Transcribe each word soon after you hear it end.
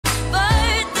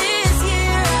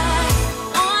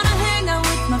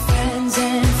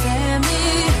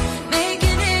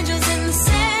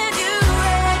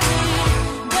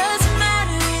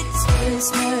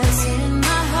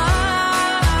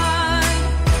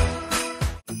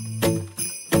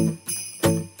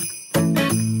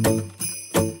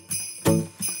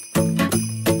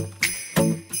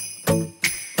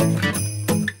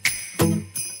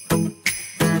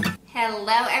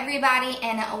everybody,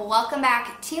 and welcome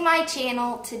back to my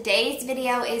channel. Today's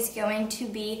video is going to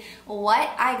be what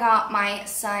I got my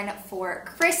son for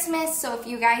Christmas. So if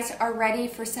you guys are ready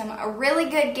for some really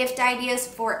good gift ideas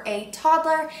for a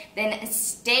toddler, then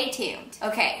stay tuned.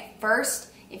 Okay, first,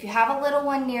 if you have a little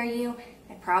one near you,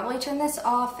 I'd probably turn this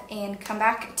off and come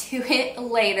back to it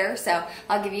later, so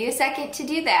I'll give you a second to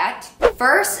do that.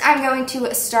 First, I'm going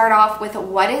to start off with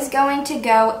what is going to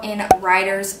go in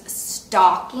Ryder's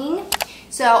stocking.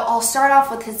 So I'll start off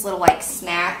with his little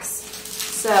snacks.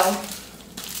 So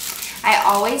I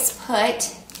always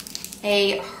put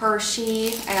a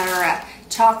Hershey or a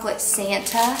chocolate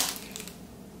Santa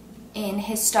in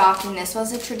his stocking. This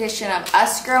was a tradition of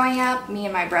us growing up, me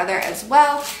and my brother as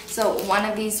well. So one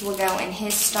of these will go in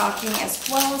his stocking as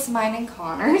well as mine and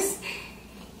Connor's.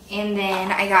 And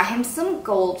then I got him some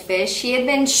goldfish. He had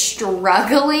been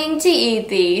struggling to eat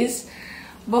these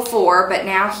before, but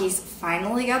now he's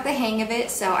finally got the hang of it.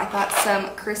 So I thought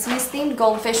some Christmas themed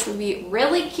goldfish would be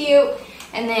really cute.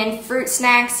 And then fruit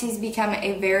snacks, he's become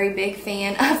a very big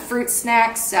fan of fruit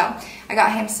snacks. So I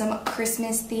got him some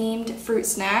Christmas themed fruit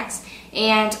snacks.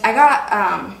 And I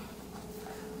got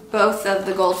both of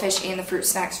the goldfish and the fruit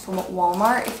snacks from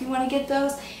Walmart if you want to get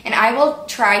those. And I will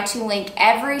try to link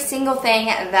every single thing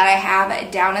that I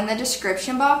have down in the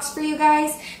description box for you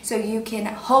guys, so you can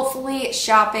hopefully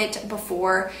shop it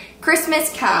before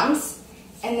Christmas comes.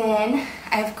 And then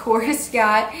I of course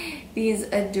got these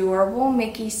adorable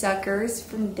Mickey suckers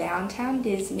from Downtown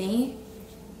Disney.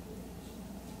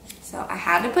 So I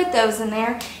had to put those in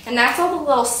there. And that's all the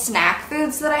little snack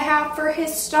foods that I have for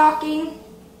his stocking.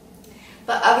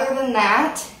 But other than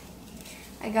that,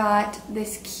 I got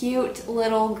this cute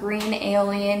little green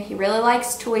alien. He really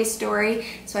likes Toy Story,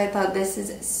 so I thought this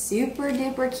is super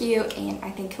duper cute and I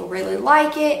think he'll really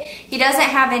like it. He doesn't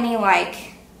have any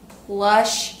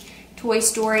plush Toy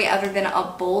Story other than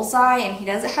a bullseye, and he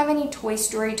doesn't have any Toy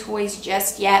Story toys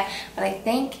just yet, but I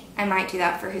think I might do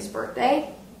that for his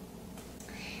birthday.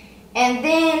 And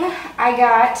then I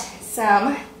got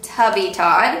some Tubby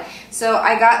Todd. So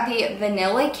I got the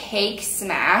vanilla cake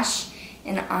smash,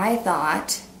 and I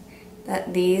thought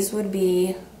that these would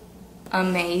be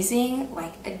amazing,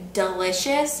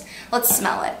 delicious. Let's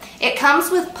smell it. It comes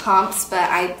with pumps, but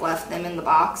I left them in the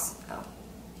box. Oh,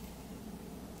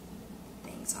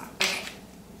 things on. Okay.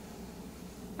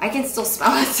 I can still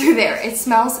smell it through there. It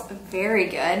smells very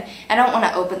good. I don't want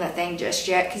to open the thing just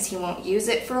yet because he won't use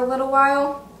it for a little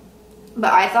while.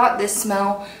 But I thought this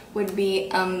smell would be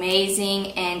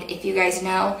amazing, and if you guys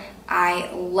know,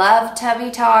 I love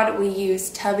Tubby Todd. We use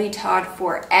Tubby Todd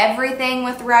for everything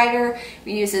with Ryder.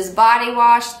 We use his body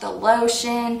wash, the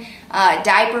lotion,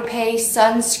 diaper paste,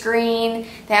 sunscreen.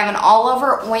 They have an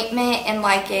all-over ointment and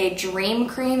a dream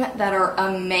cream that are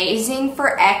amazing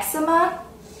for eczema.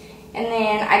 And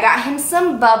then I got him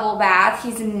some bubble bath.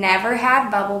 He's never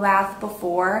had bubble bath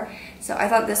before, so I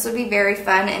thought this would be very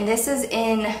fun. And this is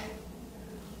in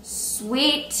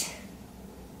sweet,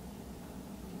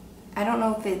 I don't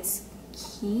know if it's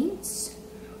quince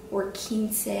or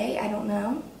quince, I don't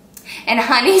know, and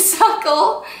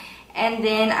honeysuckle. And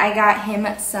then I got him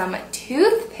some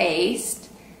toothpaste,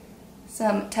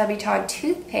 some Tubby Todd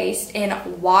toothpaste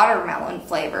in watermelon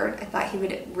flavored. I thought he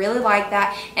would really like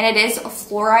that, and it is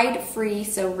fluoride free,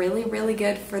 so really, really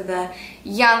good for the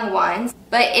young ones.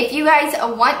 But if you guys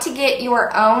want to get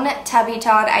your own Tubby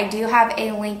Todd, I do have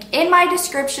a link in my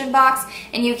description box,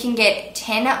 and you can get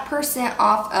 10%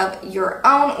 off of your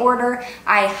own order.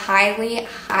 I highly,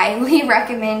 highly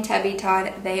recommend Tubby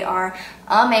Todd. They are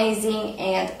amazing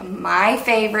and my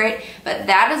favorite. But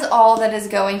that is all that is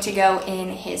going to go in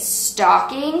his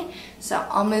stocking. So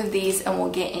I'll move these and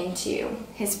we'll get into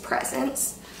his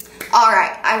presents. All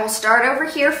right, I will start over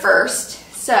here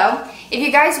first. So if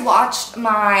you guys watched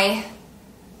my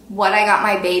what I got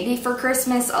my baby for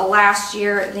Christmas last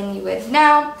year, then you would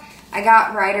know I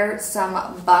got Ryder some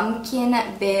bumpkin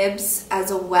bibs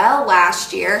as well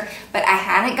last year, but I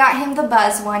hadn't got him the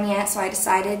Buzz one yet, so I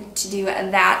decided to do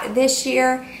that this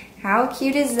year. How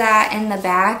cute is that in the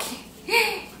back?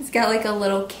 He's got a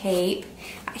little cape.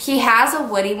 He has a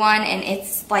Woody one, and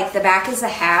it's the back is a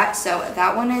hat, so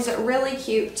that one is really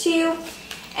cute too.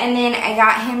 And then I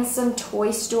got him some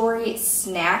Toy Story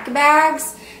snack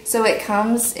bags. So it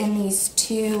comes in these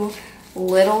two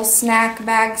little snack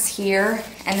bags here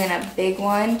and then a big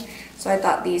one. So I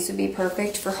thought these would be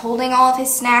perfect for holding all of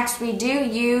his snacks. We do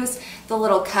use the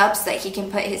little cups that he can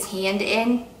put his hand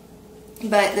in,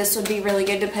 but this would be really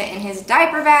good to put in his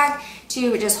diaper bag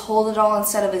to just hold it all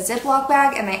instead of a Ziploc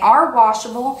bag. And they are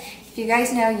washable. If you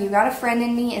guys know, You Got a Friend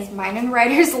in Me is mine and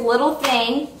Ryder's little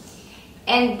thing.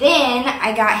 And then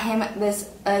I got him this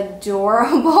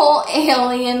adorable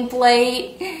alien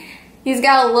plate. He's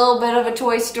got a little bit of a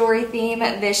Toy Story theme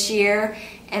this year.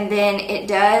 And then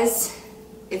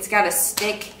it's got a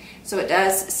stick, so it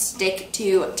does stick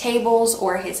to tables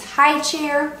or his high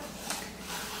chair.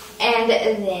 And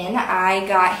then I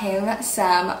got him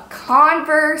some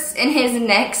Converse in his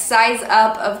next size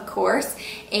up, of course.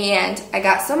 And I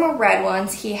got some red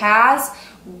ones. He has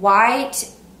white,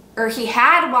 or he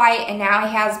had white, and now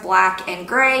he has black and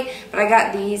gray. But I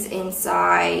got these in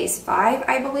size 5,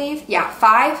 I believe. Yeah,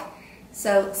 5.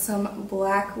 So some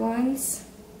black ones.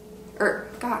 Or,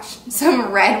 gosh,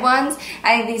 some red ones.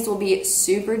 I think these will be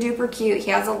super duper cute.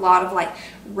 He has a lot of like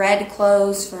red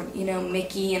clothes from, you know,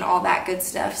 Mickey and all that good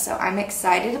stuff. So I'm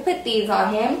excited to put these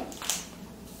on him.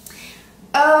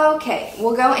 Okay,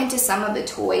 we'll go into some of the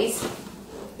toys.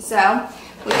 So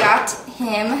we got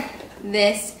him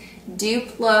this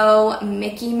Duplo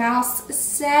Mickey Mouse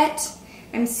set.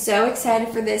 I'm so excited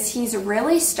for this. He's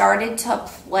really started to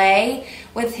play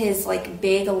with his like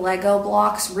big Lego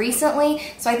blocks recently,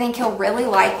 so I think he'll really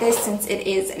like this since it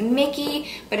is Mickey,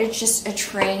 but it's just a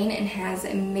train and has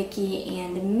Mickey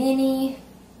and Minnie.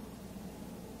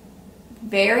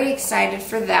 Very excited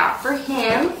for that for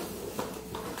him.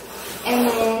 And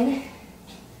then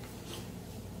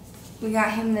we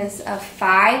got him this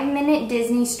 5-minute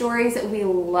Disney stories that we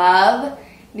love.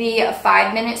 The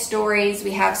 5-minute stories,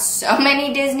 we have so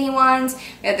many Disney ones.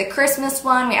 We have the Christmas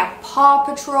one, we have Paw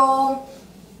Patrol,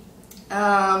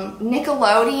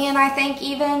 Nickelodeon, I think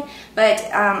even. But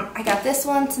I got this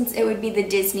one since it would be the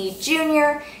Disney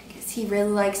Junior, because he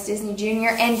really likes Disney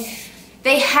Junior. And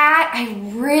I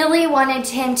really wanted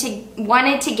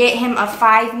to get him a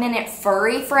 5-minute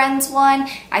Furry Friends one.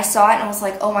 I saw it and I was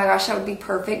like, oh my gosh, that would be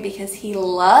perfect because he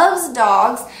loves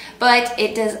dogs. But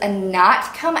it does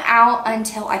not come out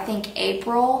until I think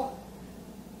April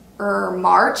or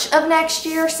March of next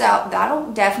year. So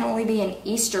that'll definitely be an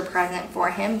Easter present for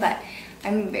him. But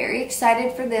I'm very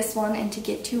excited for this one and to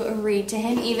get to read to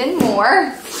him even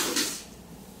more.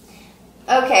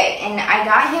 Okay, and I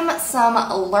got him some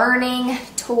learning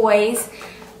toys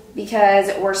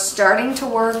because we're starting to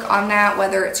work on that,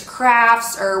 whether it's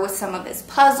crafts or with some of his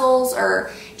puzzles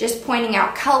or just pointing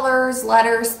out colors,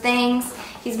 letters, things.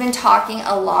 He's been talking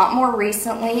a lot more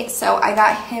recently, so I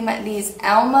got him these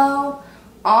Elmo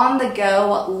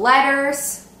on-the-go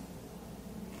letters.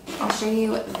 I'll show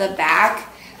you the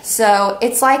back. So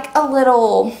it's like a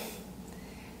little,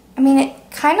 I mean,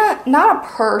 it kind of, not a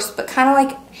purse, but kind of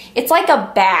like, it's like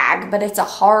a bag, but it's a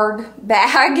hard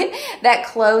bag that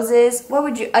closes.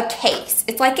 A case.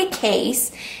 It's like a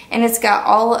case, and it's got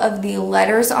all of the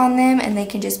letters on them, and they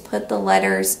can just put the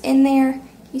letters in there.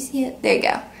 You see it? There you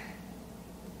go.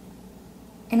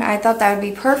 And I thought that would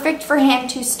be perfect for him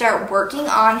to start working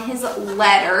on his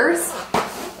letters.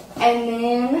 And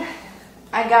then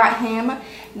I got him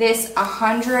this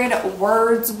 100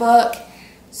 words book.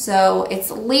 So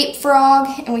it's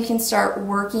Leapfrog, and we can start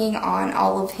working on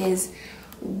all of his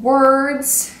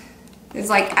words. There's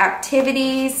like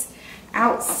activities,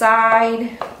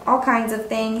 outside, all kinds of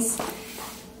things.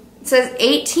 It says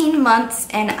 18 months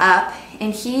and up,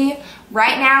 and he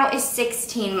right now is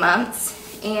 16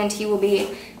 months, and he will be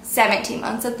 17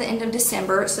 months at the end of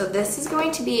December. So this is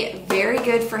going to be very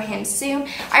good for him soon.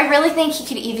 I really think he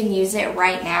could even use it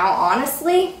right now,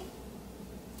 honestly.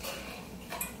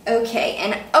 Okay,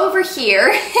 and over here,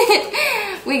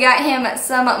 we got him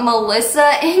some Melissa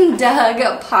and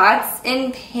Doug pots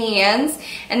and pans.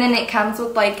 And then it comes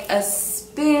with like a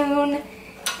spoon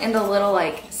and a little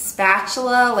like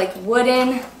spatula, like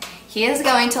wooden. He is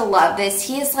going to love this.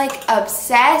 He is like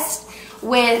obsessed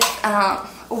with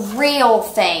real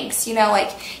things, you know,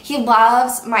 like he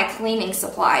loves my cleaning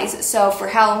supplies. So for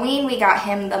Halloween, we got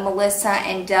him the Melissa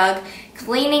and Doug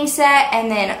cleaning set,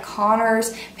 and then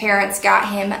Connor's parents got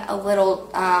him a little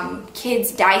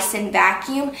kid's Dyson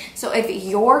vacuum. So if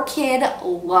your kid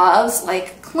loves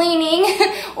like cleaning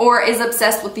or is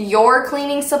obsessed with your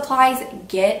cleaning supplies,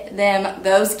 get them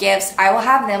those gifts. I will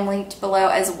have them linked below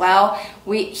as well.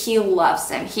 He loves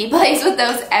them. He plays with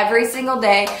those every single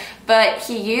day, but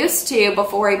he used to,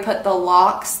 before he put the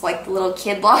locks, like the little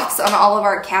kid locks on all of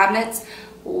our cabinets,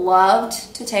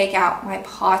 loved to take out my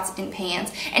pots and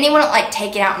pans. And he wouldn't like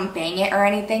take it out and bang it or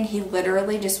anything. He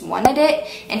literally just wanted it,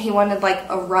 and he wanted like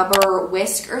a rubber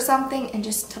whisk or something and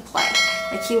just to play.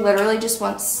 Like he literally just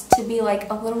wants to be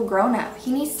like a little grown-up.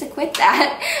 He needs to quit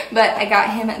that. But I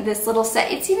got him this little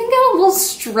set. It's even got a little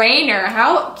strainer.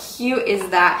 How cute is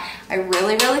that? I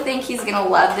really, really think he's gonna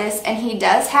love this. And he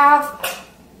does have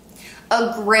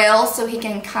a grill so he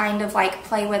can kind of like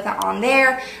play with it on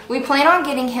there. We plan on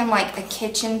getting him like a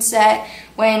kitchen set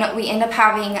when we end up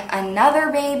having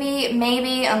another baby,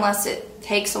 maybe, unless it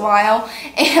takes a while,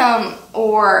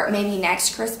 or maybe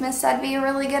next Christmas. That'd be a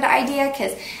really good idea,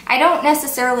 because I don't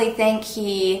necessarily think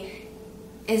he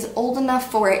is old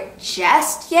enough for it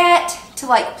just yet to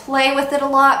like play with it a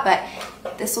lot, but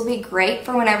this will be great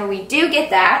for whenever we do get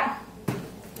that.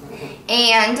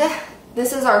 And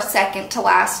this is our second to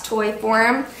last toy for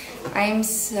him. I'm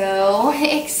so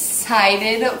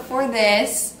excited for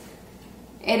this.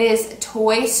 It is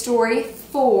Toy Story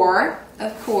 4,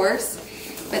 of course,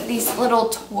 but these little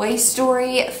Toy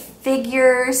Story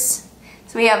figures.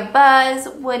 So we have Buzz,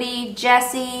 Woody,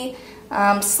 Jessie,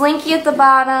 Slinky at the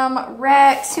bottom,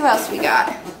 Rex, who else we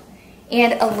got?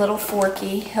 And a little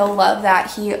Forky. He'll love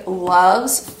that. He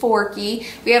loves Forky.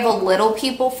 We have a Little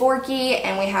People Forky,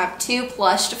 and we have 2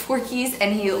 plushed Forkies,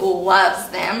 and he loves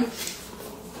them.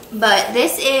 But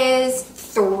this is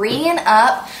 3 and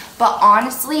up, but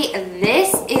honestly,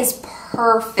 this is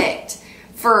perfect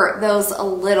for those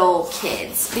little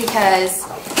kids, because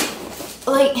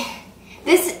like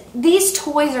these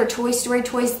toys are Toy Story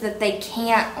toys that they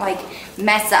can't like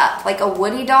mess up. Like a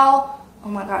Woody doll, oh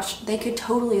my gosh, they could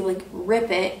totally like rip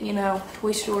it, you know,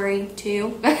 Toy Story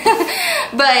 2.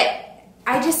 But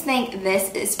I just think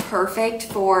this is perfect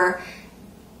for,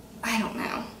 I don't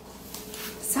know,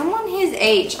 someone his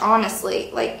age,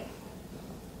 honestly. Like,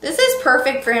 this is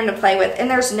perfect for him to play with, and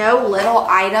there's no little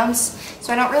items,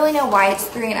 so I don't really know why it's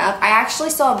 3 and up. I actually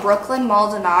saw Brooklyn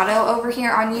Maldonado over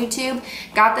here on YouTube,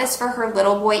 got this for her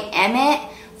little boy Emmett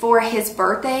for his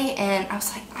birthday, and I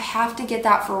was like, I have to get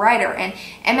that for Ryder, and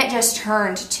Emmett just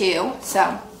turned 2,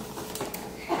 so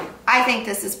I think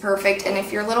this is perfect. And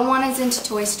if your little one is into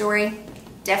Toy Story,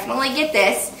 definitely get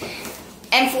this.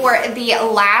 And for the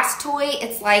last toy,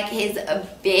 it's like his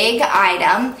big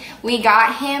item. We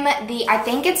got him the, I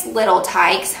think it's Little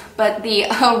Tykes, but the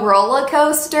roller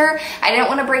coaster. I didn't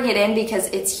want to bring it in because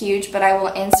it's huge, but I will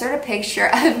insert a picture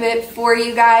of it for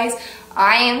you guys.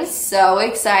 I am so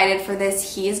excited for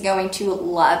this. He's going to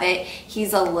love it.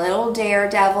 He's a little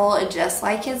daredevil, just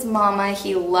like his mama.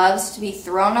 He loves to be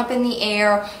thrown up in the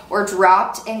air or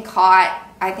dropped and caught.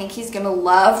 I think he's going to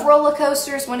love roller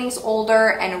coasters when he's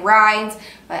older and rides,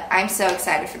 but I'm so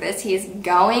excited for this. He's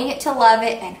going to love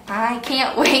it, and I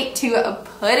can't wait to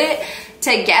put it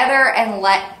together and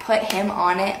put him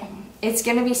on it. It's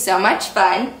going to be so much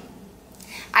fun.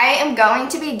 I am going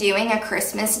to be doing a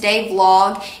Christmas Day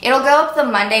vlog. It'll go up the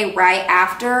Monday right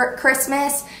after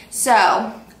Christmas,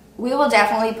 so we will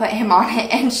definitely put him on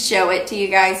it and show it to you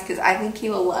guys, because I think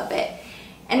he will love it.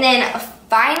 And then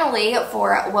finally,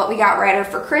 for what we got Ryder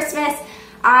for Christmas,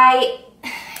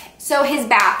 so his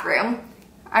bathroom.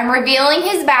 I'm revealing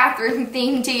his bathroom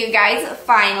theme to you guys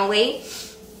finally.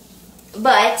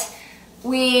 But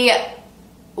we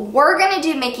were gonna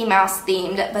do Mickey Mouse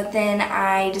themed, but then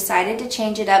I decided to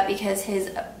change it up because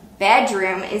his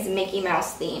bedroom is Mickey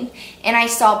Mouse themed. And I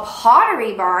saw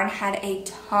Pottery Barn had a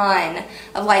ton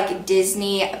of like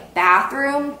Disney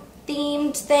bathroom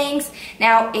themed things.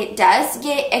 Now it does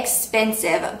get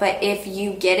expensive, but if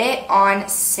you get it on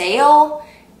sale,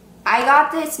 I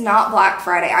got this not Black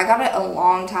Friday. I got it a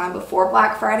long time before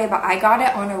Black Friday, but I got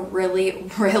it on a really,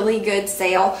 really good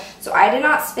sale. So I did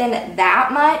not spend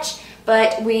that much,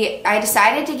 but I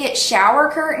decided to get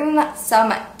shower curtain,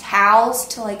 some towels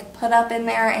to like put up in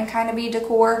there and kind of be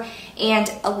decor,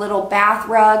 and a little bath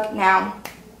rug. Now,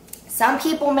 some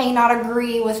people may not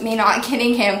agree with me not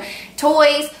getting him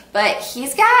toys, but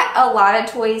he's got a lot of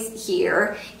toys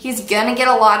here. He's gonna get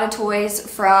a lot of toys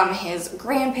from his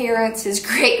grandparents, his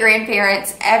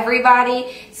great-grandparents,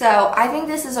 everybody. So I think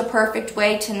this is a perfect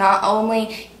way to not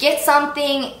only get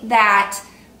something that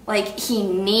like he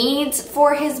needs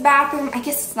for his bathroom. I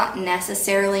guess it's not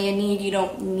necessarily a need. You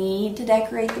don't need to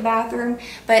decorate the bathroom,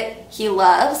 but he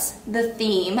loves the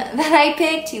theme that I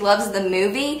picked. He loves the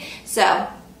movie, so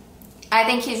I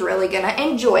think he's really gonna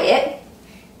enjoy it.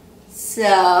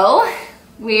 So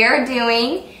we're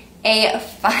doing a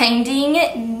Finding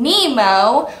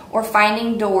Nemo or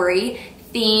Finding Dory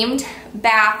themed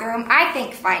bathroom. I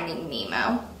think Finding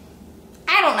Nemo.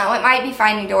 I don't know, it might be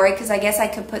Finding Dory, because I guess I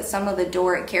could put some of the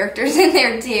Dory characters in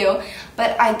there too.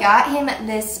 But I got him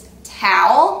this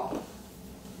towel.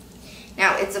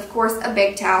 Now it's of course a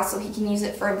big towel, so he can use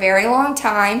it for a very long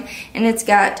time. And it's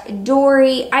got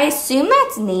Dory. I assume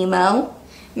that's Nemo.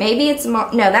 Maybe it's, no,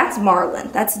 that's Marlin.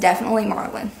 That's definitely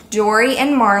Marlin. Dory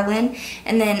and Marlin.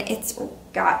 And then it's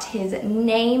got his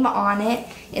name on it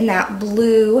in that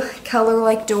blue color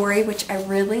like Dory, which I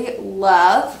really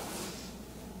love.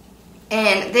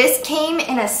 And this came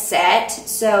in a set.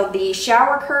 So the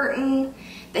shower curtain,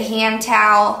 the hand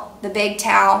towel, the big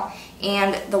towel,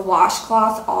 and the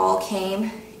washcloth all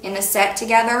came in a set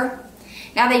together.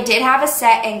 Now they did have a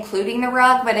set including the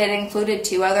rug, but it included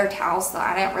 2 other towels that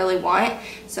I didn't really want.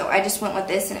 So I just went with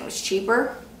this and it was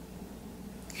cheaper.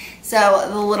 So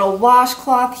the little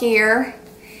washcloth here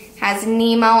has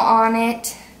Nemo on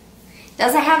it.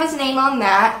 Doesn't have his name on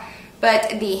that,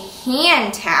 but the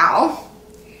hand towel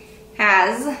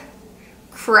has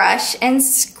Crush and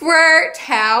Squirt.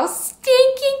 How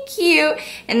stinking cute.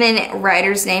 And then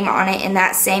Ryder's name on it in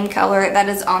that same color that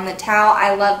is on the towel.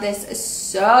 I love this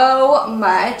so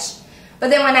much. But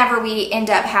then whenever we end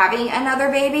up having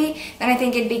another baby, then I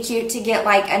think it'd be cute to get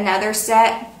like another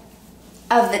set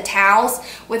of the towels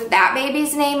with that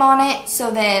baby's name on it. So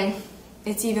then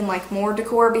it's even like more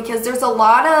decor, because there's a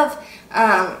lot of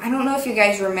I don't know if you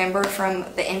guys remember from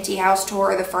the empty house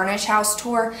tour or the furnished house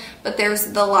tour, but there's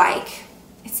the like,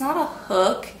 it's not a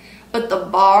hook, but the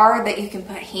bar that you can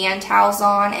put hand towels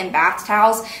on and bath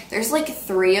towels. There's like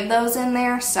 3 of those in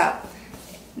there, so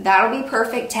that'll be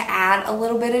perfect to add a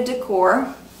little bit of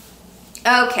decor.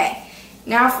 Okay,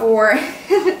 now for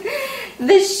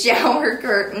the shower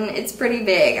curtain. It's pretty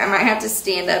big. I might have to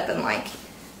stand up and like,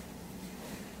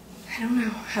 I don't know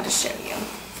how to show you.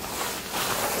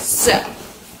 So,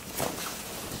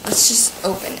 let's just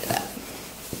open it up.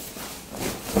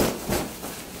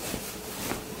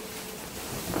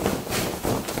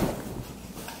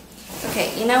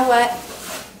 Okay, you know what?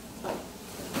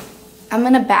 I'm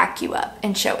gonna back you up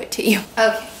and show it to you.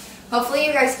 Okay, hopefully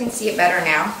you guys can see it better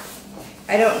now.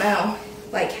 I don't know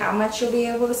like how much you'll be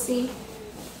able to see,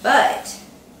 but,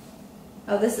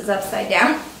 oh, this is upside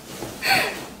down.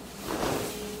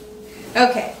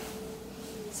 Okay.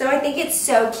 So I think it's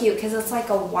so cute because it's like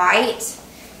a white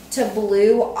to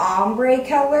blue ombre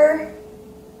color,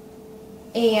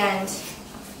 and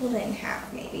fold it in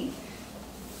half maybe.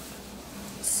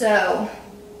 So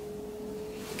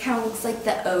it kind of looks like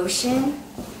the ocean.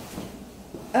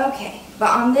 Okay,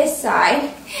 but on this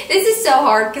side, this is so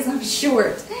hard because I'm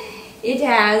short. It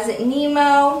has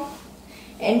Nemo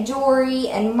and Dory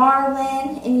and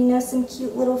Marlin, and you know, some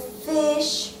cute little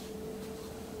fish.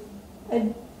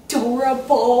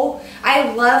 Adorable.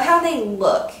 I love how they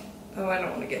look. Oh, I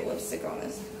don't want to get lipstick on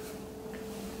this.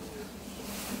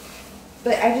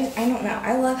 But I don't know.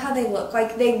 I love how they look.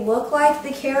 Like, they look like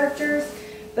the characters,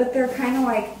 but they're kind of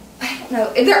like, I don't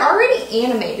know. They're already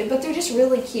animated, but they're just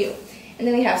really cute. And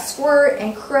then we have Squirt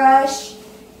and Crush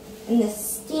and the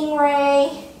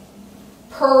Stingray,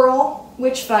 Pearl,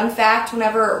 which, fun fact,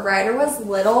 whenever Ryder was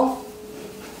little,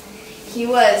 he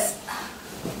was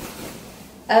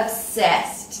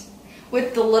obsessed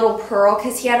with the little Pearl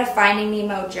because he had a Finding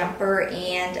Nemo jumper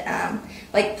and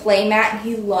like play mat, and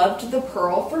he loved the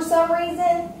Pearl for some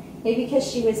reason. Maybe because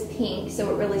she was pink,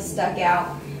 so it really stuck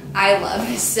out. I love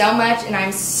this so much, and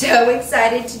I'm so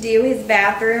excited to do his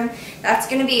bathroom. That's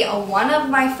going to be one of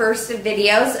my first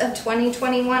videos of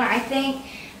 2021, I think.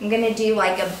 I'm going to do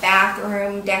like a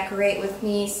bathroom decorate with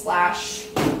me /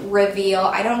 reveal.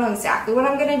 I don't know exactly what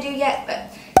I'm going to do yet,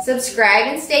 but subscribe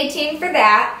and stay tuned for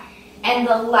that. And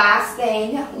the last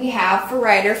thing we have for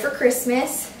Ryder for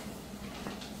Christmas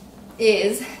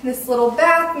is this little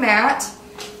bath mat.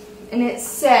 And it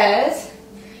says,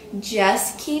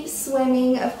 "Just keep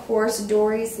swimming." Of course,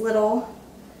 Dory's little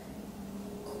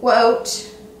quote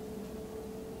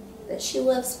that she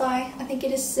lives by. I think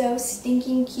it is so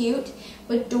stinking cute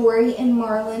with Dory and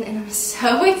Marlin, and I'm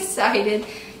so excited.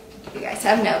 You guys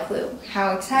have no clue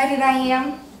how excited I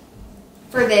am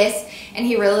for this, and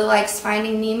he really likes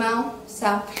Finding Nemo,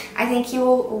 so I think he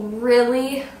will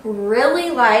really,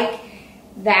 really like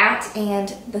that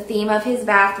and the theme of his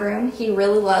bathroom. He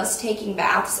really loves taking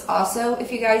baths also.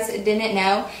 If you guys didn't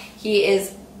know, he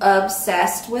is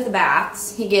obsessed with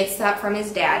baths. He gets that from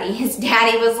his daddy. His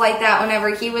daddy was like that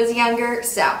whenever he was younger,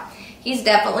 so he's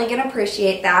definitely going to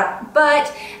appreciate that.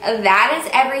 But that is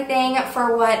everything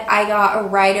for what I got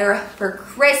Ryder for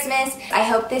Christmas. I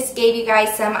hope this gave you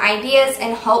guys some ideas,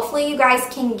 and hopefully you guys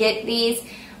can get these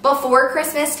before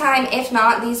Christmas time. If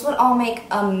not, these would all make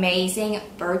amazing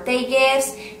birthday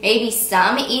gifts, maybe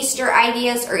some Easter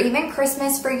ideas, or even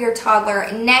Christmas for your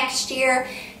toddler next year.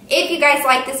 If you guys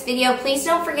like this video, please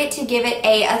don't forget to give it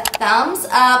a thumbs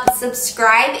up.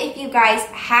 Subscribe if you guys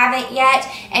haven't yet,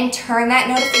 and turn that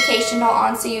notification bell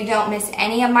on so you don't miss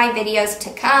any of my videos to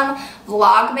come.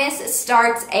 Vlogmas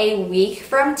starts a week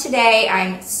from today.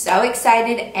 I'm so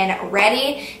excited and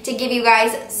ready to give you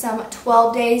guys some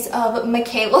 12 days of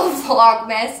Macayla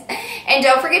Vlogmas. And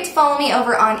don't forget to follow me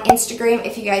over on Instagram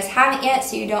if you guys haven't yet,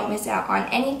 so you don't miss out on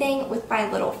anything with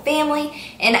my little family.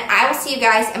 And I will see you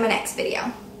guys in my next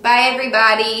video. Bye,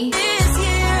 everybody.